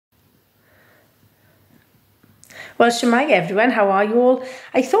Well, shemai everyone, how are you all?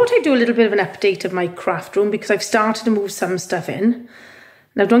 I thought I'd do a little bit of an update of my craft room because I've started to move some stuff in.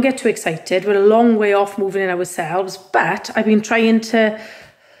 Now, don't get too excited. We're a long way off moving in ourselves, but I've been trying to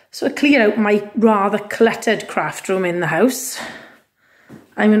sort of clear out my rather cluttered craft room in the house.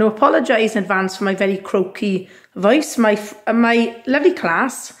 I'm going to apologise in advance for my very croaky voice. My lovely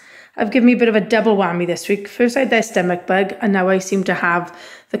class have given me a bit of a double whammy this week. First I had their stomach bug, and now I seem to have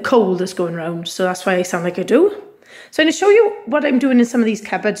the cold that's going around, so that's why I sound like I do. So I'm going to show you what I'm doing in some of these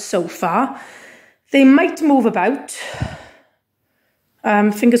cupboards so far. They might move about.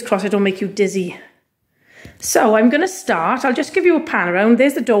 Fingers crossed I don't make you dizzy. So I'm going to start. I'll just give you a pan around.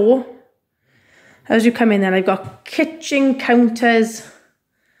 There's the door. As you come in then, I've got kitchen counters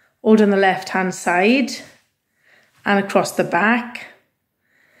all down the left-hand side and across the back.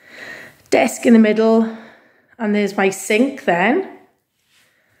 Desk in the middle, and there's my sink then.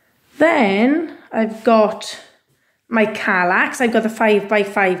 Then I've got my Kallax. I've got the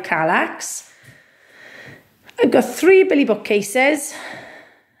 5x5 Kallax. I've got 3 Billy bookcases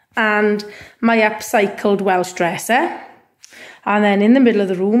and my upcycled Welsh dresser. And then in the middle of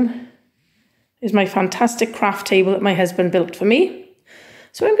the room is my fantastic craft table that my husband built for me.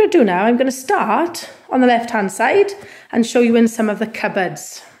 So what I'm going to do now, I'm going to start on the left-hand side and show you in some of the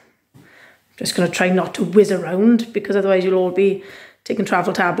cupboards. I'm just going to try not to whiz around because otherwise you'll all be taking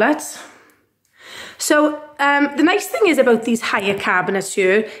travel tablets. So the nice thing is about these higher cabinets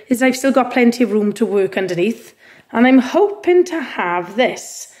here is I've still got plenty of room to work underneath, and I'm hoping to have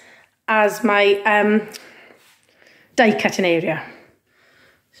this as my die cutting area.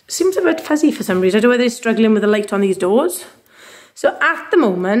 Seems a bit fuzzy for some reason. I don't know whether it's struggling with the light on these doors. So at the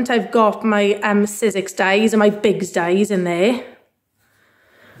moment I've got my Sizzix dies and my Biggs dies in there.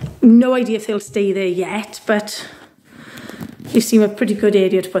 No idea if they'll stay there yet, but they seem a pretty good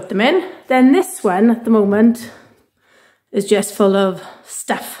area to put them in. Then this one at the moment is just full of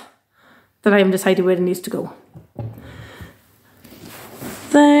stuff that I haven't decided where it needs to go.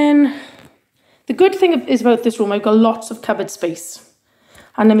 Then the good thing is about this room, I've got lots of cupboard space.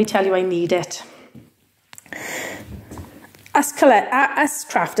 And let me tell you, I need it. Us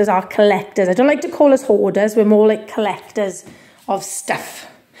crafters are collectors. I don't like to call us hoarders, we're more like collectors of stuff.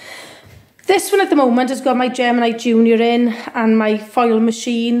 This one at the moment has got my Gemini Junior in and my foil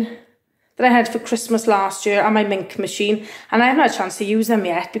machine that I had for Christmas last year and my Mink machine, and I haven't had a chance to use them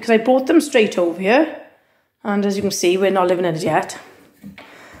yet because I brought them straight over here, and as you can see we're not living in it yet.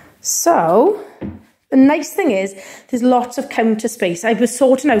 So the nice thing is there's lots of counter space. I was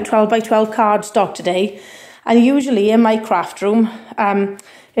sorting out 12x12 cardstock today, and usually in my craft room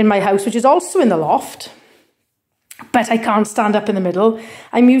in my house, which is also in the loft, but I can't stand up in the middle.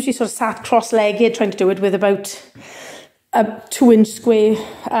 I'm usually sort of sat cross-legged trying to do it with about a 2-inch square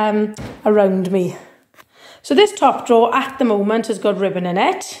around me. So this top drawer at the moment has got ribbon in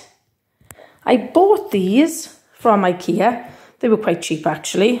it. I bought these from IKEA. They were quite cheap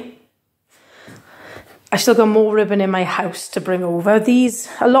actually. I still got more ribbon in my house to bring over.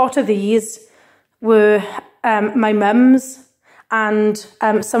 A lot of these were my mum's and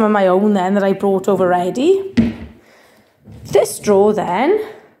some of my own then that I brought over ready. This drawer then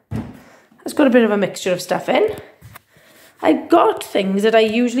has got a bit of a mixture of stuff in. I've got things that I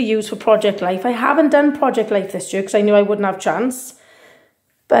usually use for Project Life. I haven't done Project Life this year because I knew I wouldn't have a chance.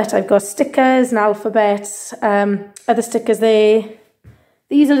 But I've got stickers and alphabets, other stickers there.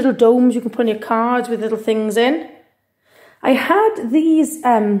 These are little domes you can put on your cards with little things in. I had these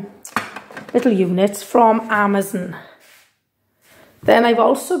little units from Amazon. Then I've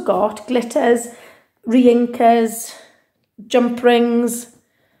also got glitters, re-inkers, jump rings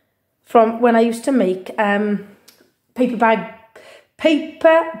from when I used to make paper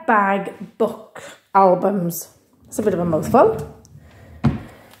bag book albums. It's a bit of a mouthful.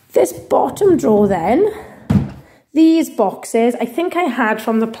 This bottom drawer then, these boxes I think I had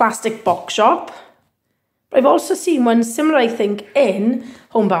from the plastic box shop. But I've also seen one similar I think in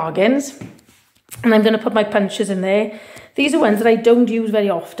Home Bargains, and I'm going to put my punches in there. These are ones that I don't use very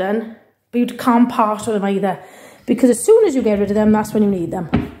often, but you can't part with them either, because as soon as you get rid of them, that's when you need them.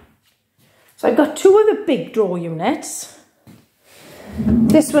 So I've got 2 of the big drawer units.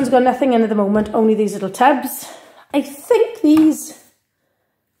 This one's got nothing in at the moment, only these little tubs. I think these,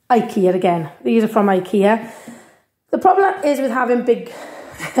 IKEA again. These are from IKEA. The problem is with having big,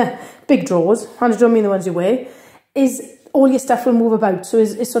 big drawers, and I don't mean the ones you wear, is all your stuff will move about. So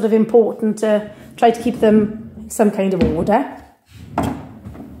it's sort of important to try to keep them in some kind of order.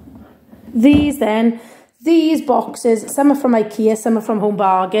 These boxes, some are from IKEA, some are from Home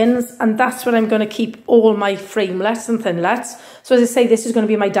Bargains, and that's where I'm going to keep all my framelets and thinlets. So as I say, this is going to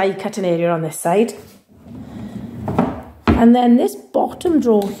be my die cutting area on this side. And then this bottom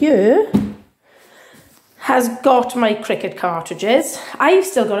drawer here has got my Cricut cartridges. I've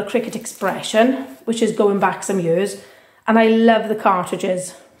still got a Cricut Expression, which is going back some years, and I love the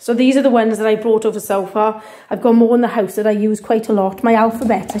cartridges. So these are the ones that I brought over so far. I've got more in the house that I use quite a lot. My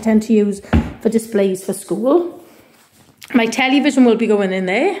alphabets I tend to use for displays for school. My television will be going in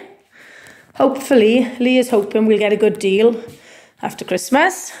there. Hopefully, Lee is hoping we'll get a good deal after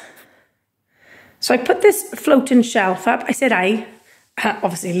Christmas. So I put this floating shelf up. I said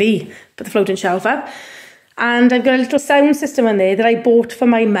obviously Lee put the floating shelf up. And I've got a little sound system in there that I bought for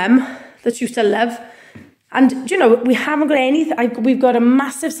my mum that she used to love. And do you know, we haven't got anything. We've got a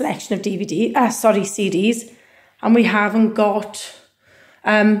massive selection of CDs, and we haven't got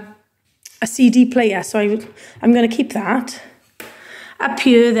a CD player. So I'm going to keep that. Up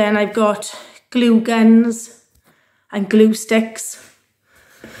here then I've got glue guns and glue sticks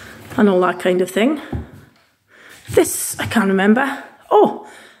and all that kind of thing. This, I can't remember. Oh,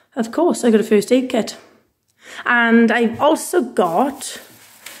 of course, I got a first aid kit. And I've also got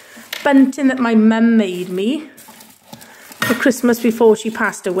bunting that my mum made me for Christmas before she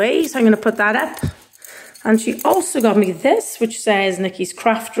passed away. So I'm going to put that up. And she also got me this, which says Nikki's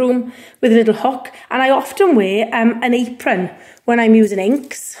Craft Room with a little hook. And I often wear an apron when I'm using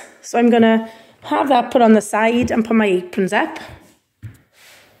inks. So I'm going to have that put on the side and put my aprons up.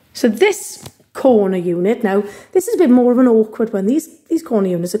 So this corner unit now, this is a bit more of an awkward one. These corner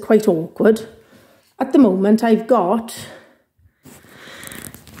units are quite awkward. At the moment, I've got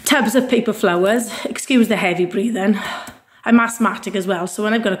tubs of paper flowers. Excuse the heavy breathing. I'm asthmatic as well, so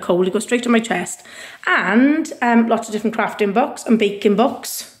when I've got a cold, it goes straight to my chest. And lots of different crafting books and baking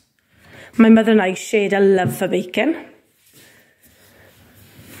books. My mother and I shared a love for baking.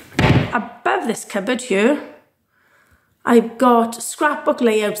 Above this cupboard here, I've got scrapbook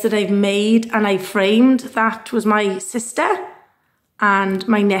layouts that I've made and I framed. That was my sister and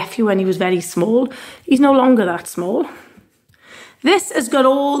my nephew when he was very small. He's no longer that small. This has got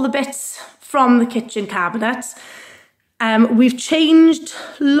all the bits from the kitchen cabinets. We've changed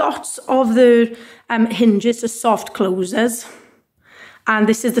lots of the hinges to soft closers. And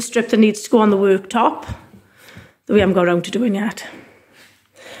this is the strip that needs to go on the worktop that we haven't got around to doing yet.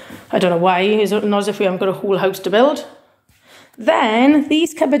 I don't know why, it's not as if we haven't got a whole house to build. Then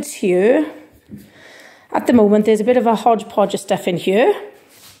these cupboards here, at the moment there's a bit of a hodgepodge of stuff in here,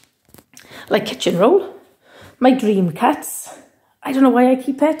 like kitchen roll, my dream cuts. I don't know why I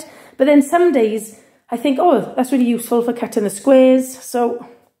keep it, but then some days I think, oh, that's really useful for cutting the squares, so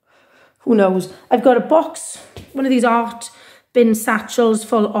who knows. I've got a box, one of these art bin satchels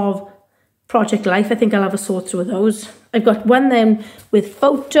full of Project Life. I think I'll have a sort through of those. I've got one then with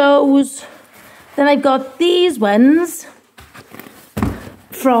photos. Then I've got these ones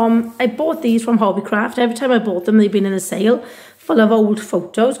I bought these from Hobbycraft. Every time I bought them, they've been in a sale full of old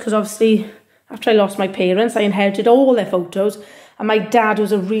photos, because obviously after I lost my parents, I inherited all their photos, and my dad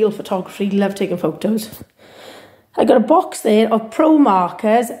was a real photographer. He loved taking photos. I got a box there of pro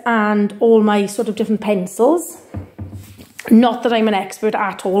markers and all my sort of different pencils. Not that I'm an expert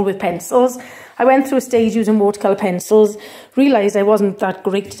at all with pencils. I went through a stage using watercolour pencils, realised I wasn't that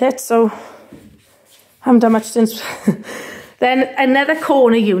great at it, so I haven't done much since. Then another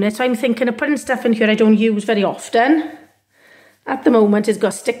corner unit, so I'm thinking of putting stuff in here I don't use very often. At the moment it's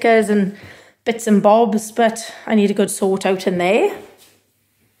got stickers and bits and bobs, but I need a good sort out in there.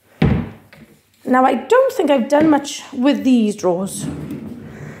 Now I don't think I've done much with these drawers.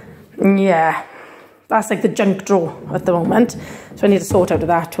 Yeah, that's like the junk drawer at the moment. So I need to sort out of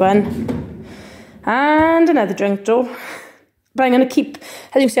that one. And another junk drawer. But I'm going to keep,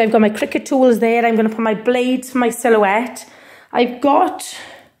 as you can see, I've got my Cricut tools there. I'm going to put my blades for my silhouette. I've got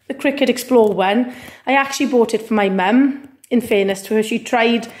the Cricut Explore one. I actually bought it for my mum, in fairness to her. She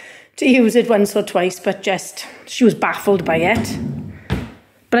tried to use it once or twice, but she was baffled by it.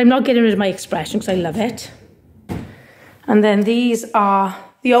 But I'm not getting rid of my Expression because I love it. And then these are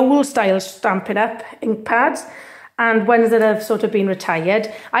the old style Stampin' Up! Ink pads, and ones that have sort of been retired.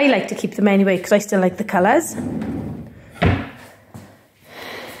 I like to keep them anyway because I still like the colours.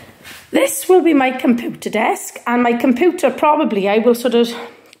 This will be my computer desk, and my computer probably I will sort of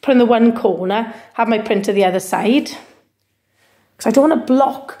put in the one corner, have my printer the other side. Because I don't want to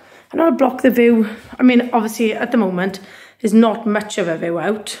block the view. I mean, obviously at the moment there's not much of a view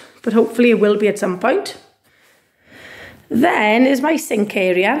out, but hopefully it will be at some point. Then is my sink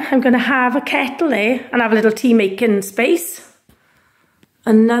area. I'm going to have a kettle there and have a little tea making space.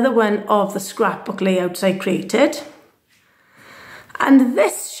 Another one of the scrapbook layouts I created. And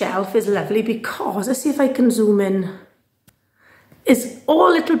this shelf is lovely because, let's see if I can zoom in. is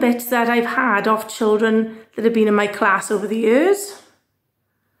all little bits that I've had of children that have been in my class over the years.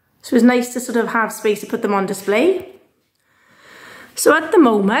 So it's nice to sort of have space to put them on display. So at the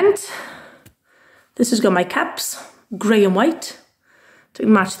moment, this has got my cups, grey and white, to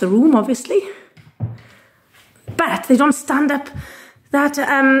match the room, obviously. But they don't stand up. That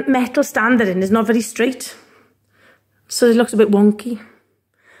metal stand they're in is not very straight, so it looks a bit wonky.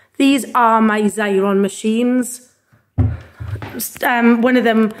 These are my Xyron machines. One of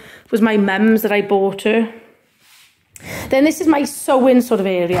them was my mum's that I bought her. Then this is my sewing sort of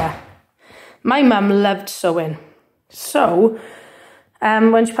area. My mum loved sewing. So,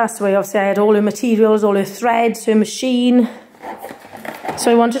 when she passed away, obviously I had all her materials, all her threads, her machine.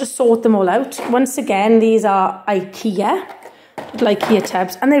 So I wanted to sort them all out. Once again, these are IKEA, little IKEA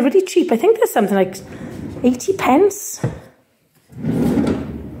tubs, and they're really cheap. I think there's something like 80 pence.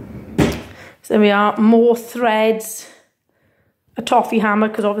 So there we are, more threads, a toffee hammer,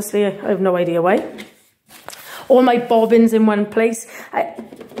 because obviously I have no idea why. All my bobbins in one place.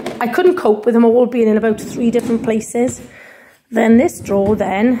 I couldn't cope with them all being in about 3 different places. Then this drawer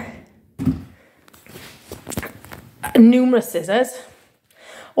then, numerous scissors.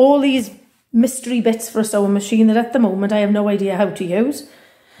 All these mystery bits for a sewing machine that at the moment I have no idea how to use.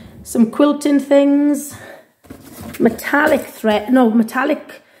 Some quilting things, metallic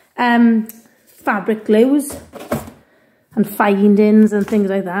fabric glues and findings and things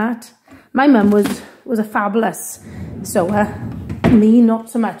like that. My mum was a fabulous sewer, me not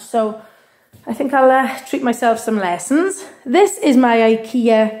so much, so I think I'll treat myself some lessons. This is my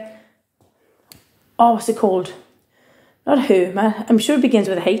IKEA, oh, what's it called? Not Herma, I'm sure it begins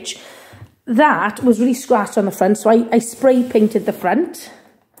with a H. That was really scratched on the front, so I spray painted the front.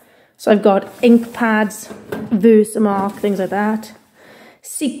 So I've got ink pads, Versamark, things like that.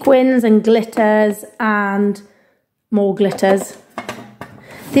 Sequins and glitters and more glitters.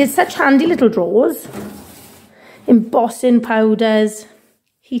 There's such handy little drawers. Embossing powders,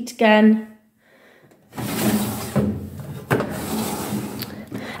 heat gun.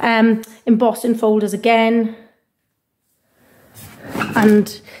 Embossing folders again.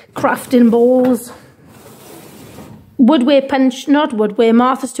 And crafting balls. Woodware punch, not woodware,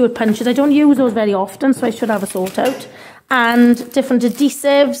 Martha Stewart punches. I don't use those very often, so I should have a sort out. And different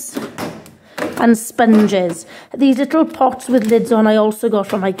adhesives and sponges. These little pots with lids on I also got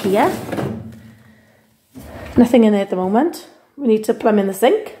from IKEA. Nothing in there at the moment. We need to plumb in the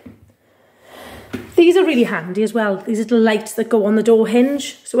sink. These are really handy as well. These little lights that go on the door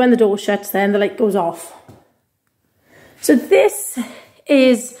hinge. So when the door shuts then the light goes off. So this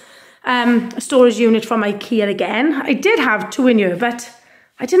is a storage unit from IKEA again. I did have 2 in here, but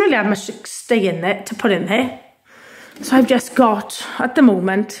I didn't really have much to stay in there, to put in there. So I've just got, at the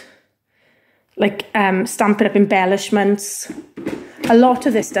moment, like Stampin' Up! Embellishments. A lot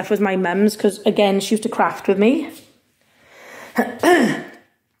of this stuff was my mum's, because again, she used to craft with me.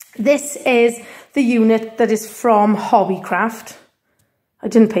 This is the unit that is from Hobbycraft. I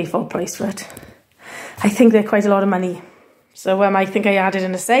didn't pay full price for it. I think they're quite a lot of money. So I think I added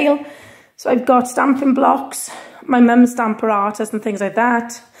in a sale. So I've got stamping blocks, my mum's stamper artist and things like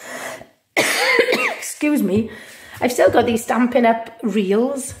that. Excuse me. I've still got these Stampin' Up!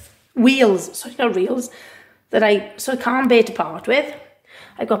 Wheels, sorry, not reels, that I sort of can't bear to part with.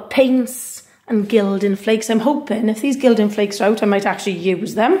 I've got paints and Gilding Flakes. I'm hoping if these Gilding Flakes are out, I might actually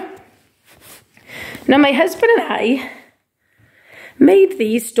use them. Now my husband and I made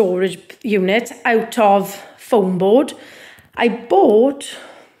these storage units out of foam board. I bought,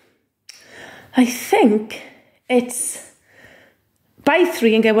 I think it's buy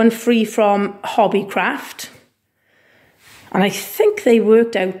 3 and get 1 free from Hobbycraft. And I think they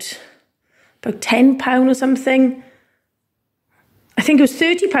worked out about £10 or something. I think it was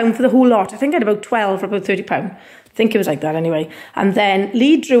 £30 for the whole lot. I think I had about 12 for about £30. I think it was like that anyway. And then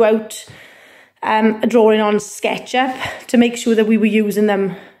Lee drew out a drawing on SketchUp to make sure that we were using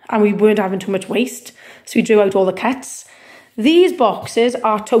them and we weren't having too much waste. So we drew out all the cuts. These boxes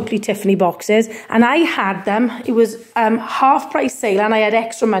are totally Tiffany boxes, and I had them. It was half price sale, and I had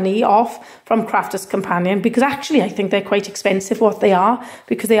extra money off from Crafters Companion, because actually I think they're quite expensive what they are,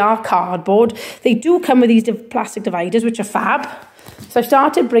 because they are cardboard. They do come with these plastic dividers, which are fab. So I've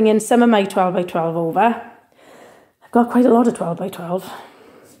started bringing some of my 12x12 over. I've got quite a lot of 12x12.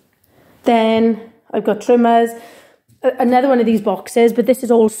 Then I've got trimmers, another one of these boxes, but this is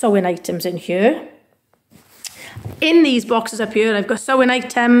all sewing items in here. In these boxes up here, I've got sewing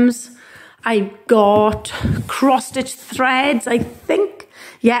items, I've got cross-stitch threads, I think.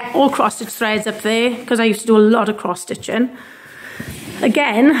 Yeah, all cross-stitch threads up there, because I used to do a lot of cross-stitching.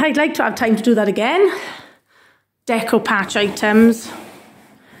 Again, I'd like to have time to do that again. deco patch items,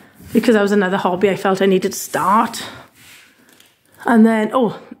 because that was another hobby I felt I needed to start. And then,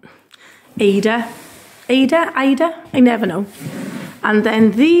 oh, Ada, I never know. And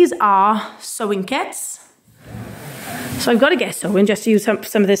then these are sewing kits. So I've got to get sewing just to use some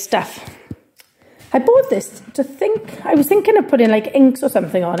of this stuff. I bought this I was thinking of putting like inks or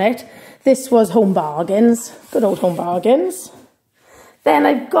something on it. This was Home Bargains, good old Home Bargains. Then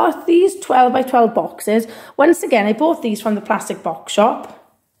I've got these 12 by 12 boxes. Once again, I bought these from the plastic box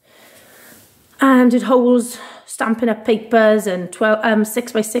shop. And it holds Stampin' Up papers and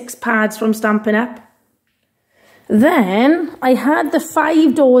 6 by 6 pads from Stampin' Up. Then I had the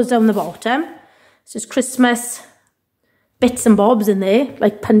 5 doors down the bottom. This is Christmas bits and bobs in there,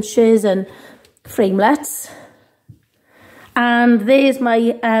 like punches and framelets. And there's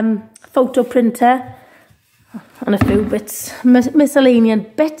my photo printer and a few bits, miscellaneous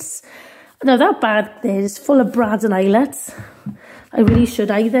bits. Now that bag there is full of brads and eyelets. I really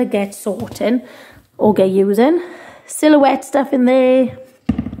should either get sorting or get using. Silhouette stuff in there.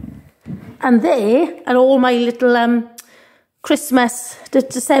 And there are all my little Christmas,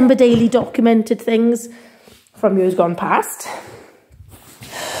 December daily documented things from years gone past.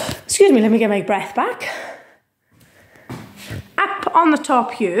 Excuse me, let me get my breath back. Up on the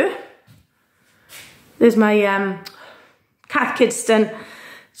top here, there's my Cath Kidston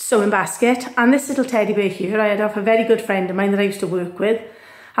sewing basket, and this little teddy bear here I had off a very good friend of mine that I used to work with,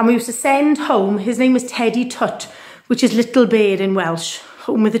 and we used to send home, his name was Teddy Tut, which is little bear in Welsh,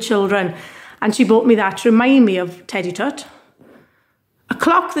 home with the children, and she bought me that to remind me of Teddy Tut. A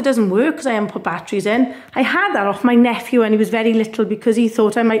clock that doesn't work because I haven't put batteries in. I had that off my nephew when he was very little because he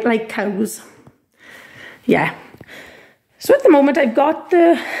thought I might like cows. Yeah. So at the moment I've got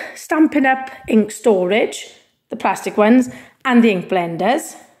the Stampin' Up ink storage, the plastic ones, and the ink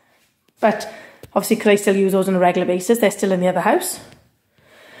blenders. But obviously because I still use those on a regular basis, they're still in the other house.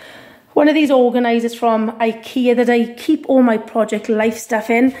 One of these organisers from IKEA that I keep all my Project Life stuff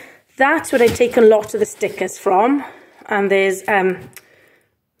in. That's where I take a lot of the stickers from. And there's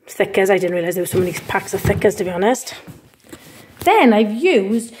thickers. I didn't realise there were so many packs of thickers, to be honest. Then I've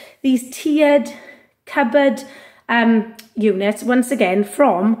used these tiered cupboard units, once again,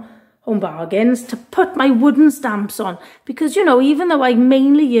 from Home Bargains, to put my wooden stamps on. Because, you know, even though I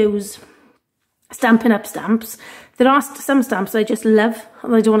mainly use Stampin' Up stamps, there are some stamps I just love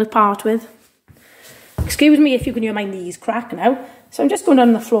and I don't want to part with. Excuse me if you can hear my knees crack now. So I'm just going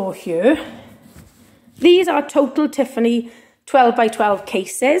down the floor here. These are Total Tiffany 12 by 12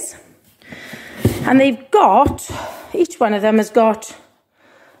 cases. And they've got, each one of them has got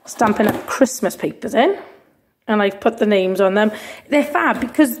Stampin' Up Christmas papers in. And I've put the names on them. They're fab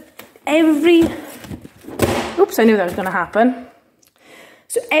because every, oops, I knew that was going to happen.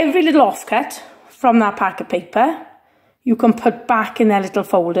 So every little offcut from that pack of paper, you can put back in their little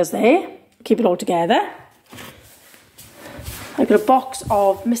folders there. Keep it all together. I've got a box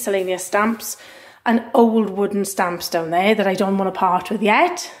of miscellaneous stamps and old wooden stamps down there that I don't want to part with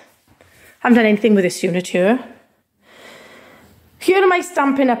yet. I haven't done anything with this unit here. Here are my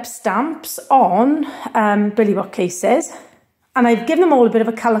Stampin' Up stamps on Billy Book cases, and I've given them all a bit of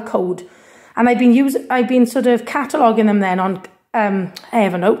a colour code, and I've been sort of cataloguing them then on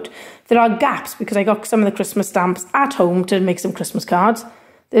Evernote. There are gaps because I got some of the Christmas stamps at home to make some Christmas cards.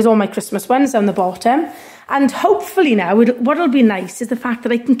 There's all my Christmas ones down the bottom, and hopefully now what'll be nice is the fact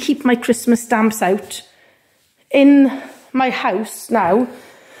that I can keep my Christmas stamps out in my house now.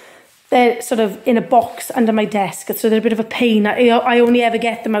 They're sort of in a box under my desk, so they're a bit of a pain. I only ever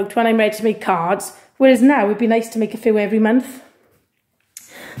get them out when I'm ready to make cards, whereas now it'd be nice to make a few every month.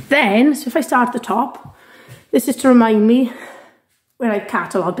 Then, so if I start at the top, this is to remind me where I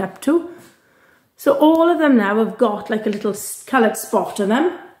catalogued up to. So all of them now have got like a little coloured spot on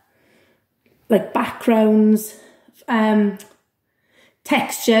them, like backgrounds,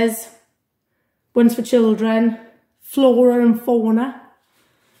 textures, ones for children, flora and fauna.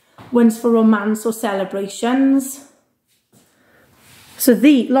 One's for romance or celebrations. So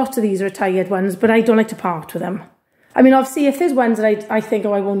lots of these are retired ones, but I don't like to part with them. I mean, obviously, if there's ones that I think,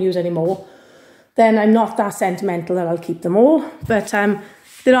 oh, I won't use anymore, then I'm not that sentimental that I'll keep them all. But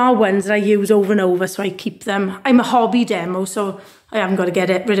there are ones that I use over and over, so I keep them. I'm a hobby demo, so I haven't got to get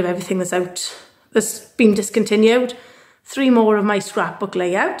rid of everything that's been discontinued. 3 more of my scrapbook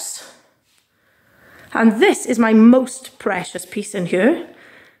layouts. And this is my most precious piece in here.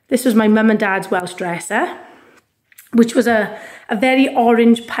 This was my mum and dad's Welsh dresser, which was a very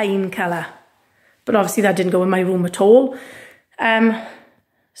orange pine colour. But obviously that didn't go in my room at all.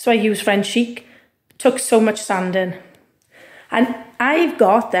 So I used French Chic. Took so much sanding. And I've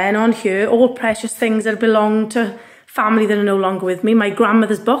got then on here all precious things that belong to family that are no longer with me. My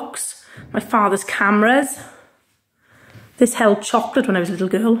grandmother's books, my father's cameras. This held chocolate when I was a little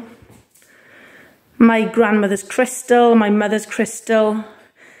girl. My grandmother's crystal, my mother's crystal,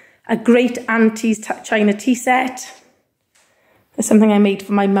 a great auntie's china tea set. There's something I made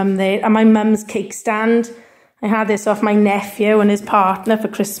for my mum there. And my mum's cake stand. I had this off my nephew and his partner for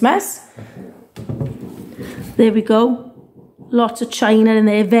Christmas. There we go. Lots of china in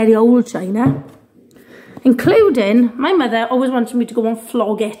there, very old china. Including, my mother always wanted me to go and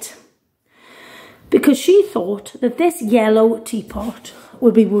flog it. Because she thought that this yellow teapot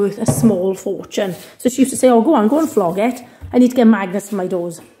would be worth a small fortune. So she used to say, oh, go and flog it. I need to get magnets for my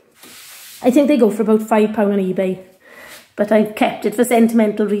doors. I think they go for about £5 on eBay. But I've kept it for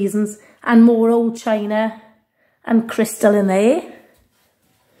sentimental reasons. And more old china and crystal in there.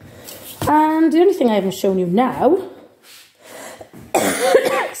 And the only thing I haven't shown you now,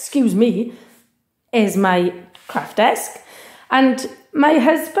 excuse me, is my craft desk. And my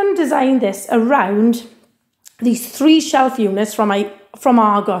husband designed this around these 3 shelf units from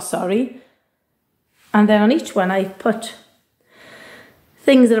Argos, sorry. And then on each one I put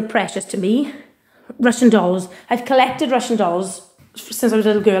things that are precious to me. Russian dolls. I've collected Russian dolls since I was a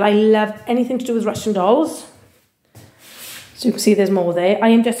little girl. I love anything to do with Russian dolls. So you can see there's more there. I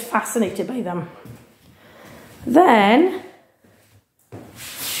am just fascinated by them. Then,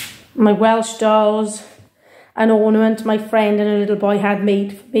 my Welsh dolls, an ornament my friend and a little boy had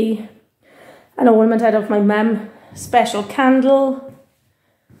made for me. An ornament out of my mum, special candle.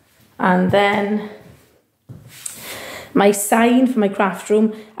 And then my sign for my craft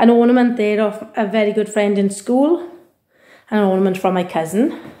room, an ornament there of a very good friend in school, and an ornament from my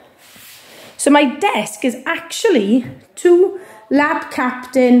cousin. So my desk is actually 2 Lab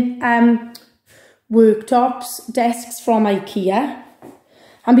Captain worktops, desks from IKEA.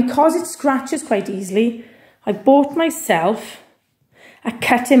 And because it scratches quite easily, I bought myself a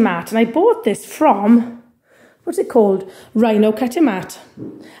cutting mat. And I bought this from, what's it called? Rhino Cutting Mat.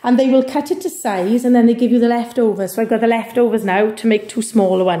 And they will cut it to size and then they give you the leftovers. So I've got the leftovers now to make 2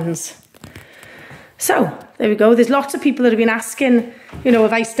 smaller ones. So, there we go. There's lots of people that have been asking, you know,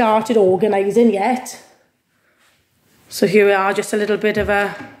 have I started organising yet? So here we are, just a little bit of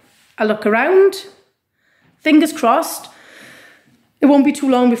a look around. Fingers crossed. It won't be too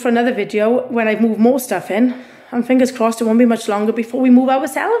long before another video when I've moved more stuff in. And fingers crossed it won't be much longer before we move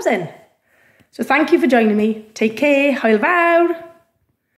ourselves in. So thank you for joining me. Take care. Hwyl fawr.